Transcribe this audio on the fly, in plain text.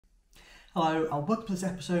Hello and welcome to this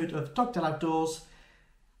episode of Dogdale Outdoors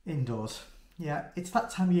Indoors. Yeah, it's that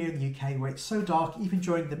time of year in the UK where it's so dark even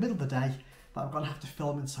during the middle of the day that I'm going to have to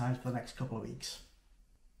film inside for the next couple of weeks.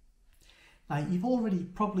 Now you've already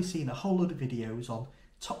probably seen a whole load of videos on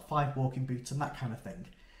top 5 walking boots and that kind of thing,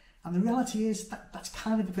 and the reality is that that's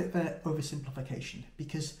kind of a bit of an oversimplification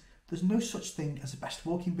because there's no such thing as a best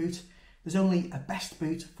walking boot. There's only a best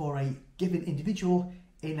boot for a given individual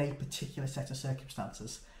in a particular set of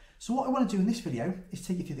circumstances. So what I want to do in this video is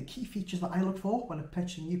take you through the key features that I look for when I'm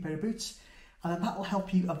purchasing a new pair of boots, and then that will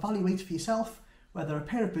help you evaluate for yourself whether a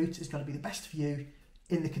pair of boots is going to be the best for you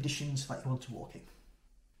in the conditions that you want to walk in.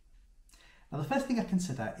 Now the first thing I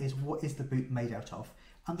consider is what is the boot made out of,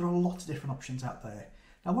 and there are lots of different options out there.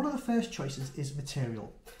 Now one of the first choices is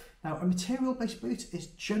material. Now a material based boot is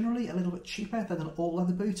generally a little bit cheaper than an all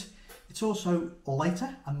leather boot. It's also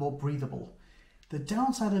lighter and more breathable. The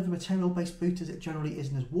downside of a material based boot is it generally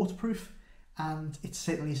isn't as waterproof, and it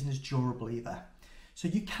certainly isn't as durable either. So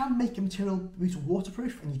you can make a material boot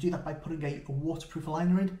waterproof, and you do that by putting a waterproof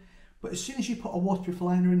liner in, but as soon as you put a waterproof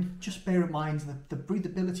liner in, just bear in mind that the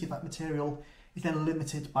breathability of that material is then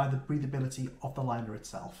limited by the breathability of the liner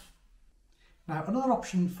itself. Now another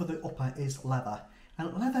option for the upper is leather,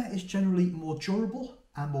 and leather is generally more durable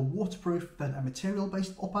and more waterproof than a material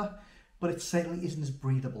based upper, but it certainly isn't as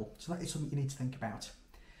breathable, so that is something you need to think about.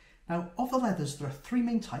 Now of the leathers there are 3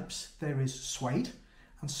 main types. There is suede,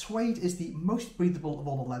 and suede is the most breathable of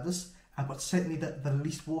all the leathers, but certainly the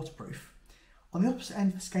least waterproof. On the opposite end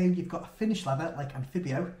of the scale you've got a finished leather like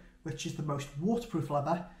Amphibio, which is the most waterproof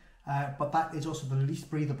leather, but that is also the least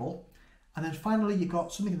breathable. And then finally you've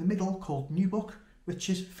got something in the middle called Nubuck, which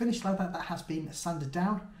is finished leather that has been sanded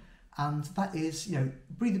down, and that is,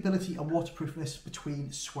 breathability and waterproofness between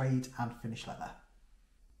suede and finished leather.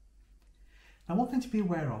 Now one thing to be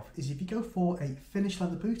aware of is if you go for a finished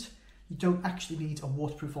leather boot, you don't actually need a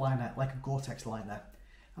waterproof liner like a Gore-Tex liner.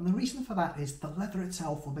 And the reason for that is the leather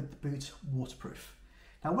itself will make the boot waterproof.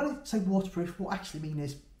 Now when I say waterproof, what I actually mean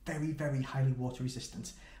is very, very highly water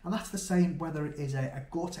resistant. And that's the same whether it is a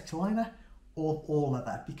Gore-Tex liner or all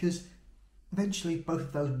leather, because eventually both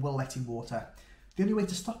of those will let in water. The only way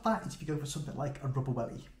to stop that is if you go for something like a rubber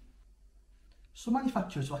welly. Some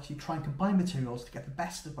manufacturers will actually try and combine materials to get the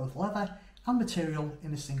best of both leather and material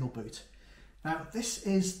in a single boot. Now this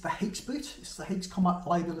is the Hakes boot. This is the Hakes Combat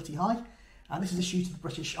Liability High, and this is issued to the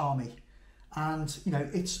British Army. And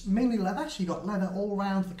it's mainly leather, so you've got leather all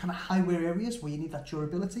around the kind of high wear areas where you need that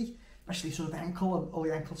durability, especially sort of the ankle and all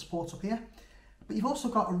the ankle supports up here. But you've also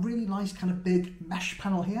got a really nice kind of big mesh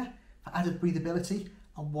panel here for added breathability,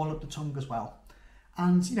 and one up the tongue as well.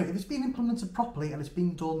 And if it's been implemented properly and it's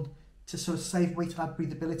been done to sort of save weight and add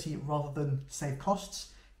breathability rather than save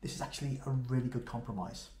costs, this is actually a really good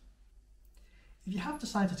compromise. If you have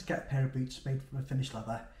decided to get a pair of boots made from a finished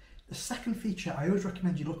leather, the second feature I always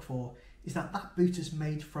recommend you look for is that that boot is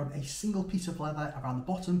made from a single piece of leather around the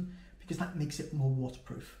bottom, because that makes it more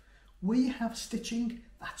waterproof. Where you have stitching,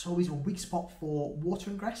 that's always a weak spot for water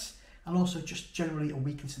ingress, and also just generally a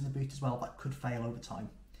weakness in the boot as well that could fail over time.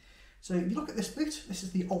 So if you look at this boot, this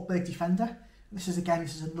is the Altberg Defender. This is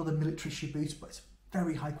another military issue boot, but it's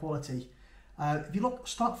very high quality. If you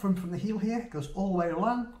start from the heel here, it goes all the way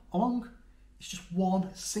along. It's just one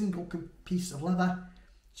single piece of leather,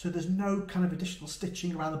 so there's no kind of additional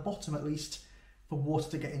stitching around the bottom at least for water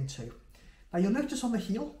to get into. Now you'll notice on the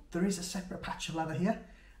heel there is a separate patch of leather here,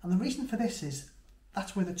 and the reason for this is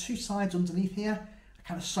that's where the 2 sides underneath here are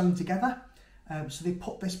kind of sewn together. So they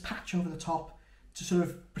put this patch over the top to sort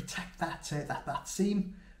of protect that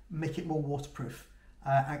seam, make it more waterproof,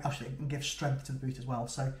 and give strength to the boot as well.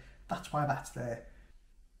 So that's why that's there.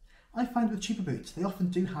 I find with cheaper boots, they often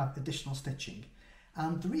do have additional stitching.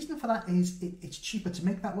 And the reason for that is it's cheaper to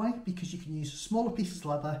make that way because you can use smaller pieces of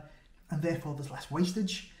leather and therefore there's less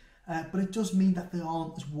wastage, but it does mean that they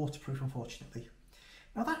aren't as waterproof, unfortunately.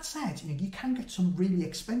 Now that said, you can get some really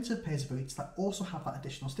expensive pairs of boots that also have that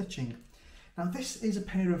additional stitching. Now this is a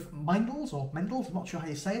pair of Mendels, I'm not sure how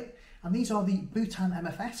you say it, and these are the Bhutan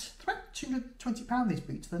MFS. They're about £220 these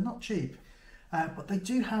boots, they're not cheap, but they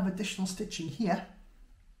do have additional stitching here,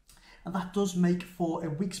 and that does make for a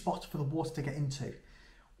weak spot for the water to get into.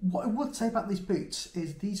 What I would say about these boots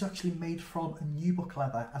is these are actually made from a Nubuck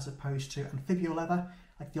leather as opposed to Amphibio leather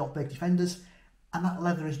like the Altberg Defenders, and that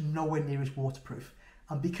leather is nowhere near as waterproof.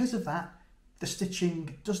 And because of that, the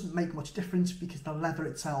stitching doesn't make much difference because the leather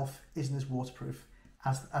itself isn't as waterproof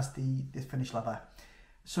as the finished leather.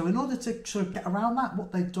 So in order to sort of get around that,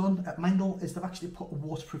 what they've done at Mendel is they've actually put a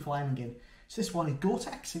waterproof lining in. So this one is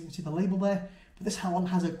Gore-Tex, you can see the label there, but this one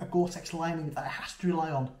has a Gore-Tex lining that it has to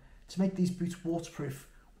rely on to make these boots waterproof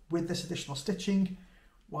with this additional stitching,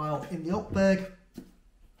 while in the Altberg,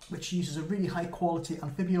 which uses a really high quality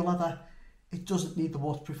Anfibio leather, it doesn't need the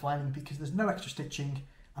waterproof lining because there's no extra stitching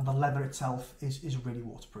and the leather itself is really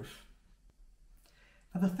waterproof.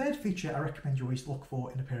 Now the third feature I recommend you always look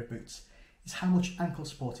for in a pair of boots is how much ankle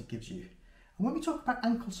support it gives you. And when we talk about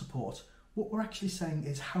ankle support, what we're actually saying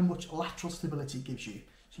is how much lateral stability it gives you.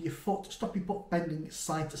 So your foot, stop your foot bending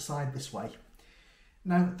side to side this way.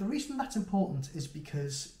 Now the reason that's important is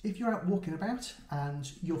because if you're out walking about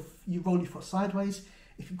and you roll your foot sideways,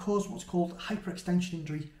 it can cause what's called hyperextension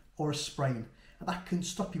injury or a sprain, and that can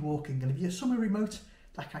stop you walking, and if you're somewhere remote,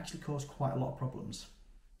 that can actually cause quite a lot of problems.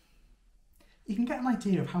 You can get an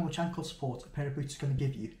idea of how much ankle support a pair of boots is going to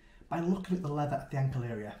give you by looking at the leather at the ankle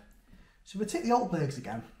area. So we take the Altbergs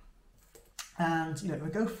again, and we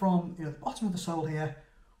go from the bottom of the sole here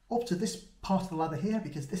up to this part of the leather here,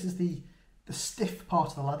 because this is the stiff part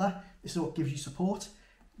of the leather. This is what gives you support.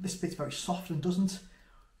 This bit's very soft and doesn't.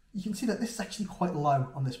 You can see that this is actually quite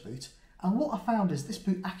low on this boot, and what I found is this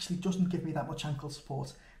boot actually doesn't give me that much ankle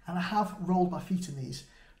support, and I have rolled my feet in these,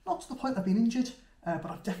 not to the point I've been injured, but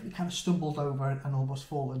I've definitely kind of stumbled over and almost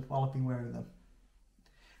fallen while I've been wearing them.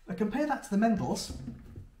 But compare that to the Mendels,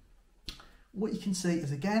 what you can see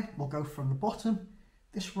is, again, we'll go from the bottom,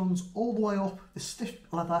 this runs all the way up, the stiff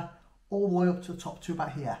leather, all the way up to the top to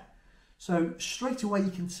about here. So straight away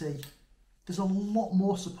you can see there's a lot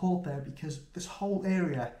more support there because this whole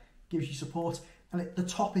area gives you support, and the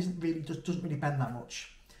top doesn't really bend that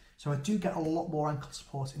much. So I do get a lot more ankle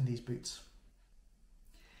support in these boots.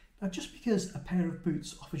 Now just because a pair of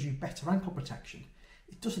boots offers you better ankle protection,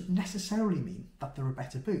 it doesn't necessarily mean that they're a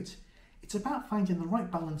better boot. It's about finding the right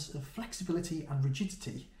balance of flexibility and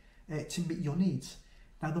rigidity to meet your needs.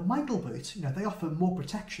 Now the Meindl boot, they offer more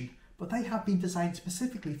protection, but they have been designed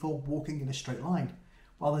specifically for walking in a straight line.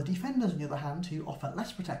 While the Defenders, on the other hand, who offer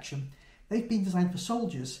less protection, they've been designed for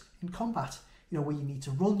soldiers in combat, where you need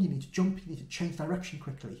to run, you need to jump, you need to change direction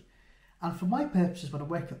quickly. And for my purposes, when I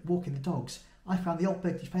walking the dogs, I found the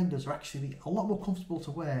Altberg Defenders are actually a lot more comfortable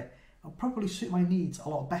to wear and probably suit my needs a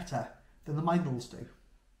lot better than the Meindls do.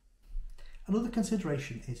 Another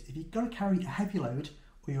consideration is if you're going to carry a heavy load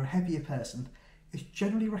or you're a heavier person, it's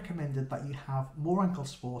generally recommended that you have more ankle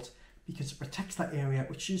support because it protects that area,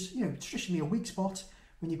 which is traditionally a weak spot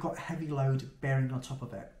when you've got a heavy load bearing on top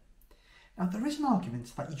of it. Now there is an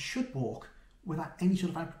argument that you should walk without any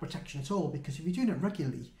sort of ankle protection at all, because if you're doing it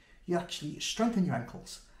regularly, you actually strengthen your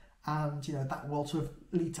ankles, and that will sort of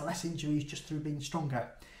lead to less injuries just through being stronger.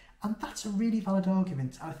 And that's a really valid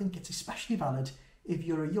argument, and I think it's especially valid if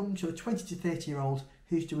you're a young sort of 20 to 30 year old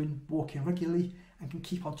who's doing walking regularly and can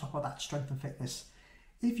keep on top of that strength and fitness.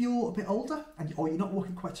 If you're a bit older or you're not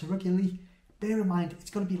walking quite so regularly, bear in mind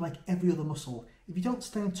it's going to be like every other muscle. If you don't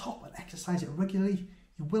stay on top and exercise it regularly,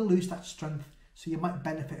 you will lose that strength, so you might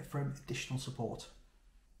benefit from additional support.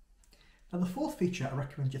 Now the fourth feature I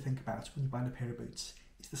recommend you think about when you're buying a pair of boots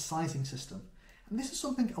is the sizing system. And this is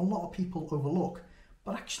something a lot of people overlook,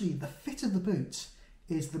 but actually the fit of the boots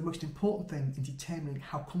is the most important thing in determining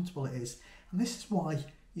how comfortable it is. And this is why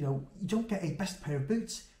you don't get a best pair of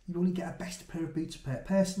boots, you only get a best pair of boots per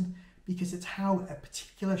person, because it's how a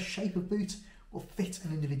particular shape of boot will fit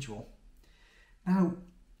an individual. Now,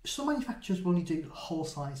 some manufacturers will only do whole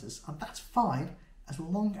sizes, and that's fine as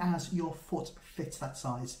long as your foot fits that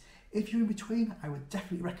size. If you're in between, I would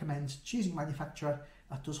definitely recommend choosing a manufacturer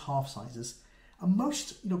that does half sizes. And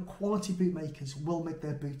most quality boot makers will make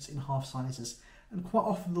their boots in half sizes, and quite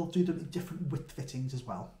often they'll do them in different width fittings as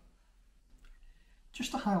well.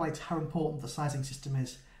 Just to highlight how important the sizing system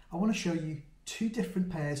is, I want to show you two different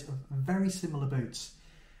pairs of very similar boots.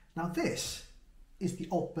 Now this is the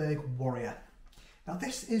Altberg Warrior. Now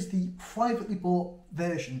this is the privately bought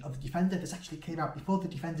version of the Defender. This actually came out before the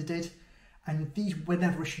Defender did, and these were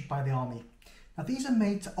never issued by the army. Now these are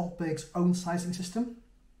made to Altberg's own sizing system,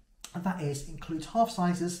 and that is, includes half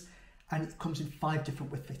sizes, and it comes in 5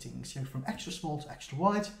 different width fittings, from extra small to extra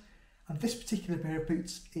wide. And this particular pair of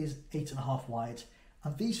boots is 8.5 wide,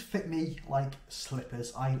 and these fit me like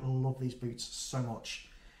slippers. I love these boots so much.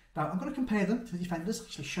 Now I'm going to compare them to the Defenders,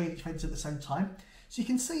 actually show you the Defenders at the same time. So you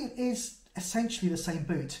can see it is essentially the same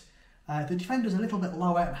boot. The Defender is a little bit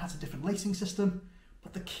lower and has a different lacing system,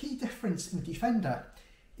 but the key difference in the Defender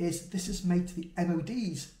is this is made to the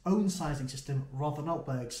MOD's own sizing system rather than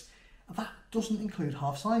Altberg's, and that doesn't include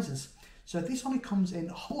half sizes. So this only comes in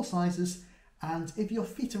whole sizes, and if your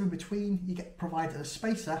feet are in between, you get provided a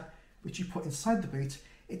spacer which you put inside the boot.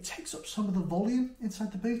 It takes up some of the volume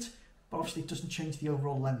inside the boot, but obviously it doesn't change the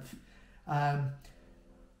overall length.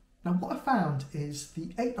 Now what I found is the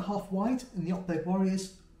 8.5 wide in the Altberg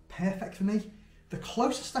Warriors, perfect for me. The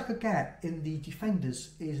closest I could get in the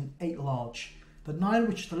Defenders is an 8 large. The 9,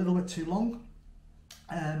 which is a little bit too long.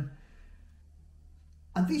 And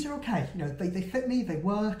these are okay, you know, they fit me, they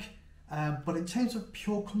work, but in terms of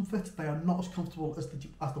pure comfort, they are not as comfortable as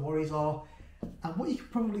the Warriors are. And what you can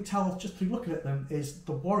probably tell just through looking at them is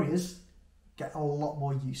the Warriors get a lot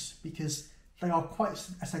more use because they are quite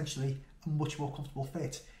essentially a much more comfortable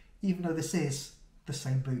fit, even though this is the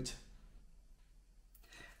same boot.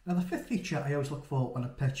 Now the fifth feature I always look for when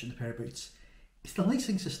I'm purchasing a pair of boots is the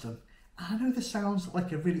lacing system. And I know this sounds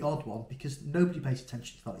like a really odd one because nobody pays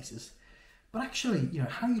attention to the laces, but actually, you know,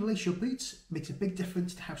 how you lace your boots makes a big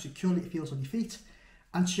difference to how securely it feels on your feet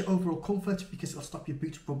and to your overall comfort because it'll stop your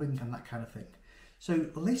boots rubbing and that kind of thing. So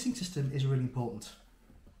the lacing system is really important.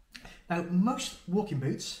 Now most walking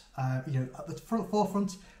boots, you know, at the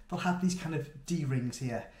forefront, they'll have these kind of D-rings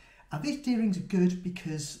here. And these D-rings are good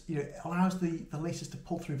because, you know, it allows the laces to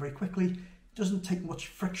pull through very quickly. It doesn't take much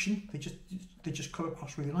friction, they just come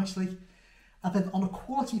across really nicely. And then on a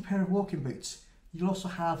quality pair of walking boots, you'll also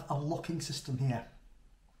have a locking system here.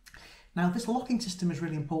 Now this locking system is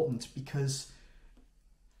really important because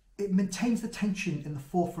it maintains the tension in the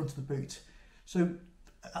forefront of the boot. So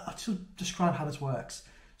I'll just describe how this works.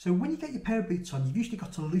 So when you get your pair of boots on, you've usually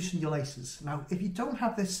got to loosen your laces. Now if you don't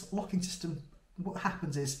have this locking system, what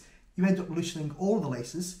happens is you end up loosening all of the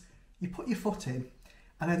laces, you put your foot in,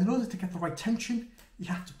 and then in order to get the right tension, you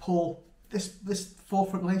have to pull this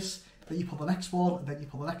forefront lace, then you pull the next one, and then you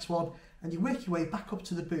pull the next one, and you work your way back up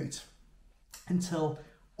to the boot until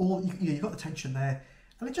you've got the tension there,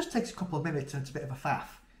 and it just takes a couple of minutes and it's a bit of a faff.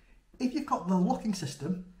 If you've got the locking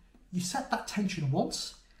system, you set that tension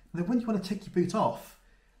once, and then when you want to take your boot off,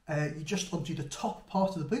 you just undo the top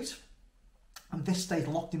part of the boot, and this stays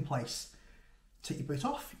locked in place. Take your boot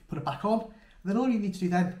off, you put it back on, and then all you need to do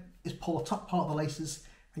then is pull the top part of the laces,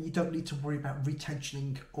 and you don't need to worry about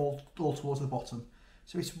retensioning all towards the bottom.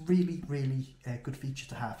 So it's really, really a good feature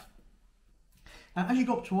to have. Now as you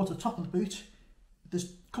go up towards the top of the boot, there's a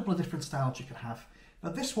couple of different styles you can have. Now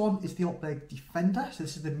this one is the Altberg Defender, so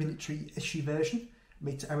this is the military issue version,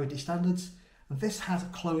 made to MOD standards, and this has a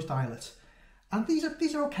closed eyelet. And these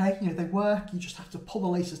are okay, you know, they work, you just have to pull the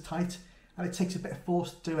laces tight, and it takes a bit of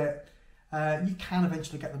force to do it. You can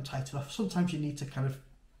eventually get them tight enough. Sometimes you need to kind of,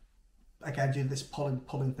 again, do this pulling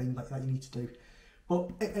thing that you need to do,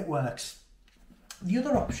 but it works. The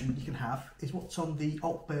other option you can have is what's on the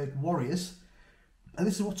Altberg Warriors, and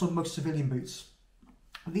this is what's on most civilian boots.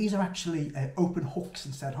 These are actually open hooks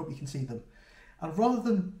instead. I hope you can see them. And rather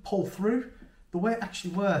than pull through, the way it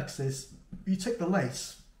actually works is you take the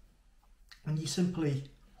lace and you simply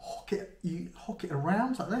hook it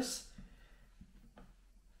around like this,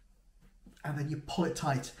 and then you pull it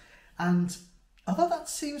tight. And although that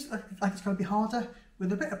seems like it's going to be harder,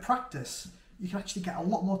 with a bit of practice, you can actually get a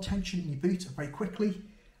lot more tension in your boot very quickly,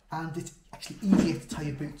 and it's actually easier to tie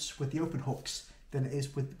your boots with the open hooks than it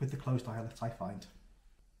is with the closed eyelet, I find.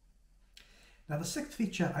 Now the sixth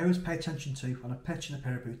feature I always pay attention to when I'm purchasing a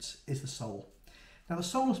pair of boots is the sole. Now the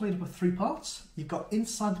sole is made up of 3 parts. You've got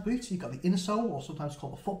inside the boot, you've got the inner sole, or sometimes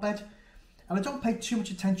called the footbed, and I don't pay too much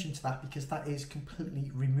attention to that because that is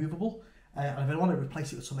completely removable. And if I want to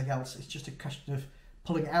replace it with something else, it's just a question of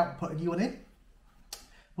pulling it out and putting a new one in.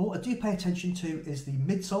 But what I do pay attention to is the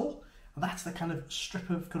midsole, and that's the kind of strip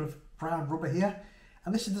of kind of brown rubber here.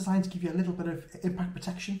 And this is designed to give you a little bit of impact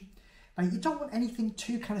protection. Now you don't want anything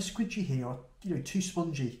too kind of squidgy here, or too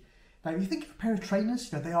spongy. Now if you think of a pair of trainers,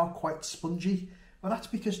 they are quite spongy. Well, that's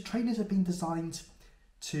because trainers have been designed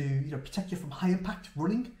to protect you from high impact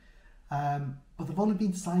running, but they've only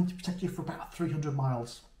been designed to protect you for about 300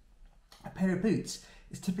 miles. A pair of boots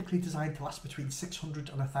is typically designed to last between 600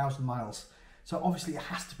 and 1,000 miles. So obviously it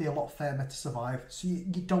has to be a lot firmer to survive. So you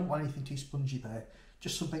don't want anything too spongy there.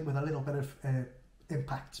 Just something with a little bit of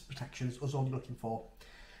impact protection is all you're looking for.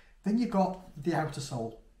 Then you've got the outer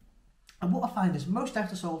sole. And what I find is most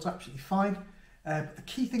outer soles are absolutely fine. But the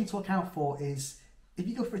key thing to look out for is if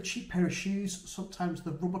you go for a cheap pair of shoes, sometimes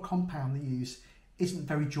the rubber compound they use isn't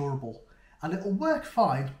very durable. And it'll work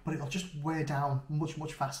fine, but it'll just wear down much,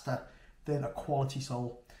 much faster than a quality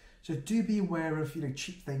sole. So do be aware of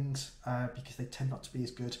cheap things because they tend not to be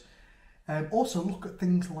as good. Also look at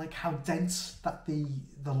things like how dense that the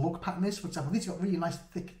lug pattern is. For example, these have got really nice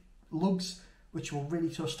thick lugs which will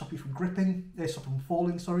really sort of stop you from gripping, stop you from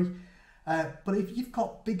falling, sorry. But if you've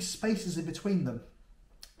got big spaces in between them,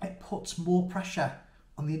 it puts more pressure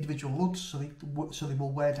on the individual lugs, so they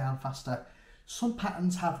will wear down faster. Some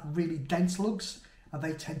patterns have really dense lugs, and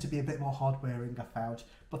they tend to be a bit more hard wearing, I found,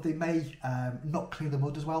 but they may not clean the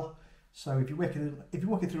mud as well. So if you're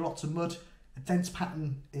working through lots of mud, A dense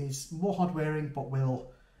pattern is more hard wearing, but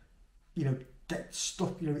will, get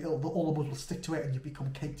stuck. All the mud will stick to it, and you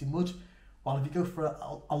become caked in mud. While if you go for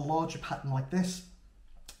a larger pattern like this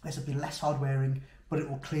will be less hard wearing, but it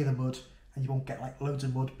will clear the mud, and you won't get like loads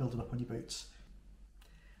of mud building up on your boots.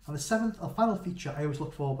 And the seventh and final feature I always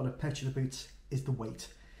look for when I purchase the boots is the weight.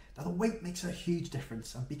 Now the weight makes a huge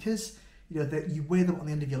difference, and because you wear them on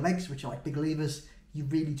the end of your legs, which are like big levers, you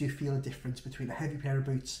really do feel a difference between a heavy pair of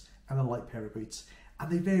boots and a light pair of boots, and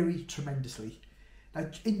they vary tremendously. Now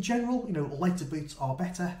in general, lighter boots are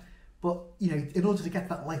better, but in order to get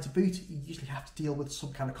that lighter boot, you usually have to deal with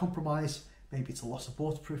some kind of compromise. Maybe it's a loss of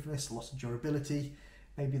waterproofness, a loss of durability,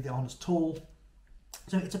 maybe they aren't as tall.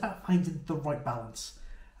 So it's about finding the right balance.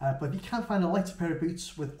 But if you can find a lighter pair of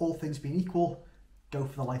boots with all things being equal, go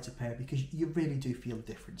for the lighter pair, because you really do feel the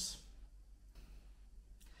difference.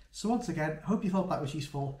 So once again, hope you thought that was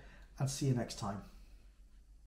useful, and see you next time.